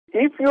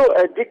If you're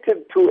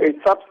addicted to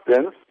a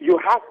substance, you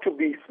have to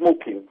be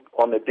smoking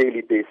on a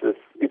daily basis.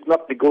 It's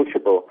not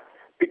negotiable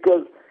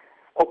because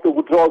of the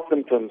withdrawal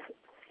symptoms.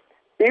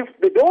 If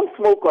they don't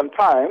smoke on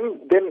time,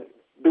 then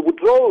the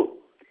withdrawal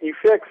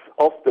effects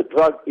of the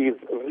drug is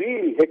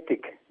really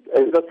hectic.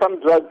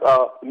 Some drugs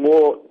are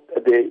more,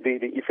 the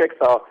effects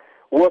are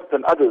worse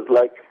than others,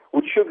 like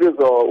with sugars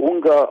or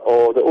unga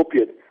or the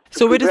opiate.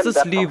 So where does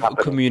this leave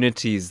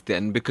communities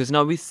then? Because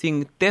now we're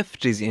seeing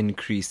theft is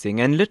increasing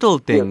and little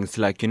things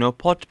like,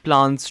 pot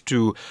plants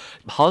to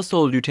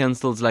household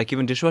utensils like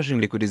even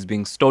dishwashing liquid is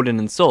being stolen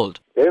and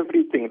sold.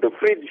 Everything. The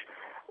fridge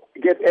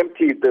gets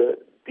emptied.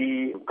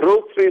 The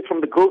groceries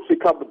from the grocery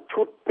cupboard,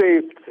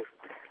 toothpaste,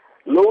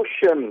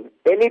 lotion,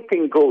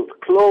 anything goes.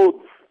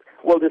 Clothes.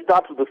 Well, they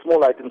start with the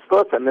small items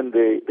first and then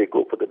they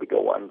go for the bigger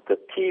ones. The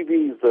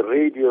TVs, the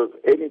radios,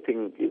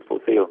 anything is for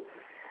sale.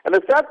 And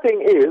the sad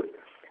thing is,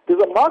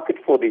 there's a market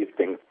for these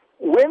things.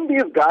 When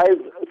these guys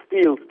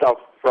steal stuff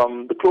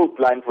from the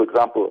clothesline, for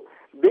example,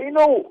 they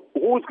know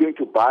who's going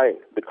to buy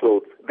the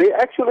clothes. They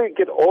actually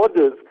get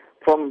orders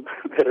from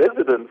the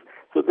residents.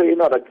 So say,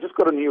 I just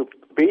got a new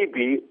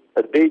baby.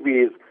 The baby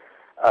is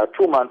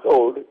 2 months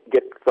old.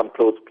 Get some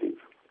clothes, please.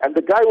 And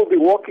the guy will be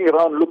walking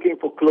around looking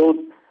for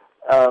clothes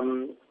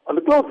on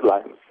the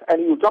clotheslines.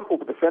 And he'll jump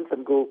over the fence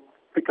and go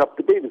pick up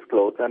the baby's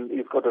clothes. And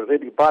he's got a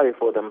ready buy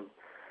for them.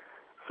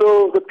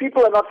 So the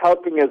people are not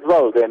helping as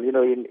well then,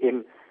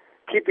 in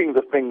keeping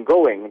the thing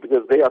going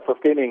because they are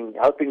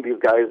helping these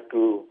guys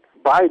to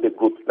buy the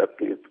goods that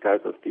these guys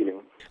are stealing.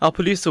 Are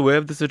police aware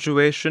of the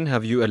situation?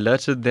 Have you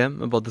alerted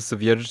them about the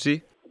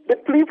severity? The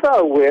police are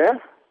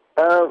aware.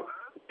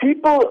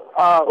 People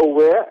are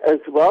aware as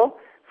well.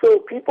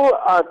 So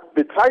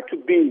they try to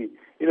be,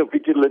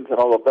 vigilant and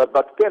all of that.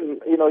 But then,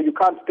 you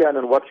can't stand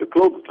and watch your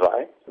clothes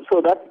dry.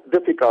 So that's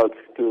difficult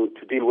to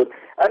deal with.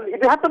 And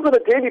it happens on a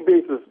daily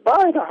basis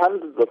by the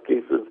hundreds of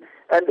cases.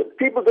 And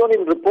people don't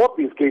even report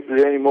these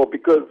cases anymore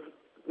because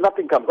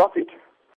nothing comes of it.